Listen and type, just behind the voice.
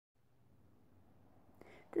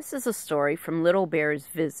This is a story from Little Bear's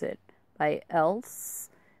Visit by Else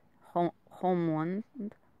Holmelund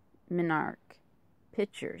Minark.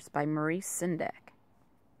 Pictures by Maurice, Sendak.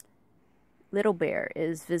 Little Bear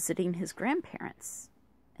is visiting his grandparents,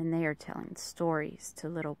 and they are telling stories to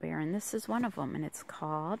Little Bear, and this is one of them, and it's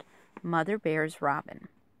called Mother Bear's Robin.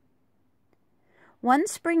 One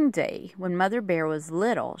spring day, when Mother Bear was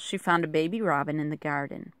little, she found a baby robin in the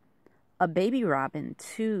garden, a baby robin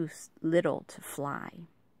too little to fly.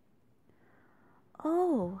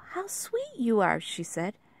 "Oh, how sweet you are," she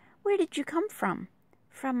said. "Where did you come from?"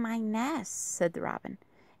 "From my nest," said the robin.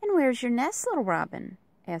 "And where's your nest, little robin?"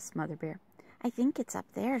 asked Mother Bear. "I think it's up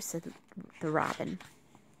there," said the robin.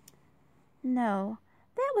 "No,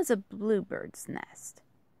 that was a bluebird's nest."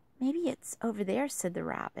 "Maybe it's over there," said the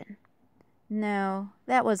robin. "No,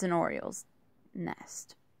 that was an oriole's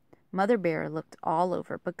nest." Mother Bear looked all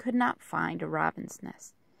over, but could not find a robin's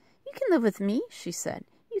nest. "You can live with me," she said.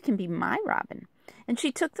 "You can be my robin." And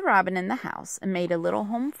she took the robin in the house and made a little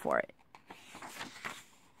home for it.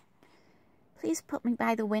 "Please put me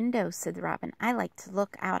by the window," said the robin. "I like to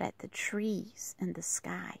look out at the trees and the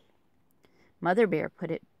sky." Mother Bear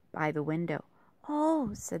put it by the window.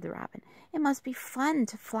 "Oh," said the robin, "it must be fun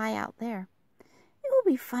to fly out there." "It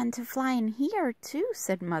will be fun to fly in here, too,"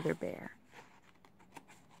 said Mother Bear.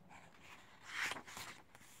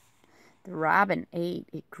 The robin ate,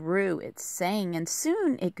 it grew, it sang, and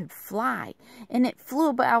soon it could fly, and it flew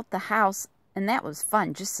about the house, and that was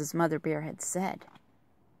fun, just as Mother Bear had said.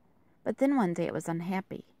 But then one day it was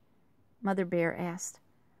unhappy. Mother Bear asked,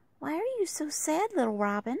 "Why are you so sad, little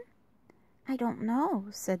robin?" "I don't know,"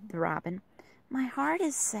 said the robin. "My heart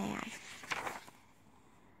is sad."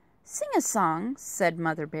 "Sing a song," said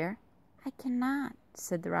Mother Bear. "I cannot,"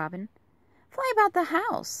 said the robin. "Fly about the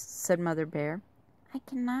house," said Mother Bear. "I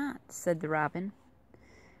cannot," said the robin.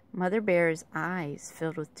 Mother Bear's eyes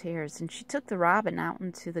filled with tears, and she took the robin out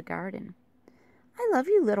into the garden. "I love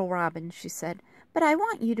you, little robin," she said, "but I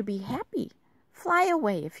want you to be happy. Fly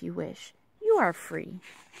away if you wish. You are free."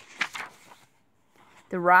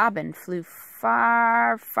 The robin flew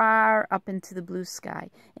far, far up into the blue sky,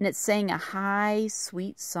 and it sang a high,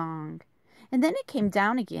 sweet song. And then it came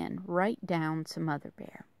down again, right down to Mother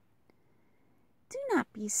Bear. "Do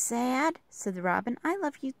not be sad," said the robin. "I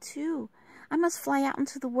love you too. I must fly out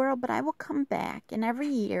into the world, but I will come back, and every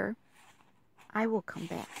year I will come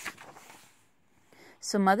back."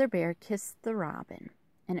 So Mother Bear kissed the robin,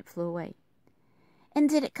 and it flew away. "And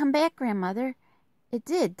did it come back, Grandmother?" "It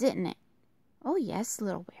did, didn't it?" "Oh, yes,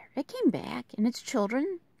 Little Bear. It came back, and its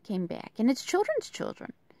children came back, and its children's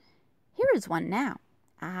children. Here is one now."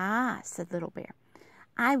 "Ah," said Little Bear,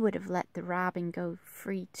 "I would have let the robin go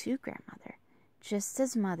free too, Grandmother, just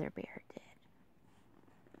as Mother Bear did."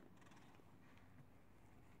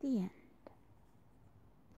 The end.